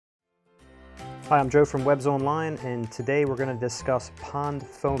Hi, I'm Joe from Websonline, and today we're going to discuss pond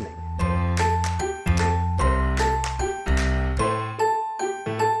foaming.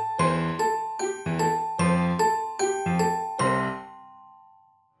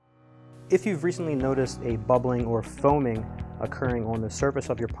 If you've recently noticed a bubbling or foaming occurring on the surface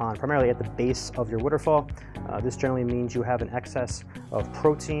of your pond, primarily at the base of your waterfall, this generally means you have an excess of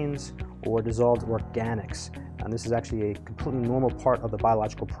proteins or dissolved organics. And this is actually a completely normal part of the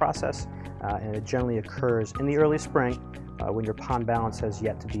biological process, and it generally occurs in the early spring when your pond balance has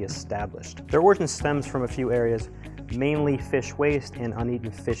yet to be established. Their origin stems from a few areas, mainly fish waste and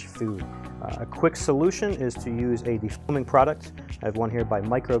uneaten fish food. A quick solution is to use a defoaming product. I have one here by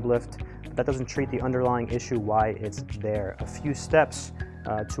Microbe Lift. That doesn't treat the underlying issue why it's there. A few steps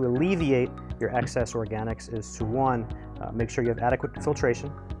to alleviate your excess organics is to 1, make sure you have adequate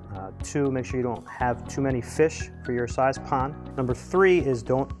filtration. 2, make sure you don't have too many fish for your size pond. Number 3 is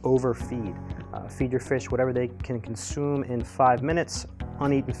don't overfeed. Feed your fish whatever they can consume in 5 minutes.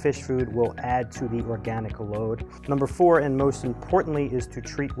 Uneaten fish food will add to the organic load. Number 4, and most importantly, is to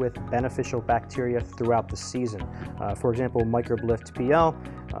treat with beneficial bacteria throughout the season. For example, Microbe Lift PL,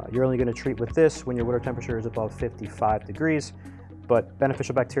 you're only going to treat with this when your water temperature is above 55 degrees, but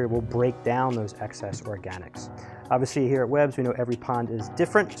beneficial bacteria will break down those excess organics. Obviously, here at Webbs, we know every pond is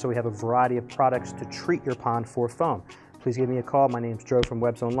different, so we have a variety of products to treat your pond for foam. Please give me a call. My name's Joe from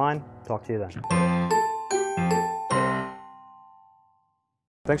Websonline. Talk to you then.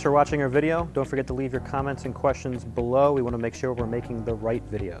 Thanks for watching our video. Don't forget to leave your comments and questions below. We want to make sure we're making the right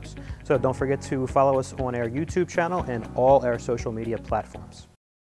videos. So don't forget to follow us on our YouTube channel and all our social media platforms.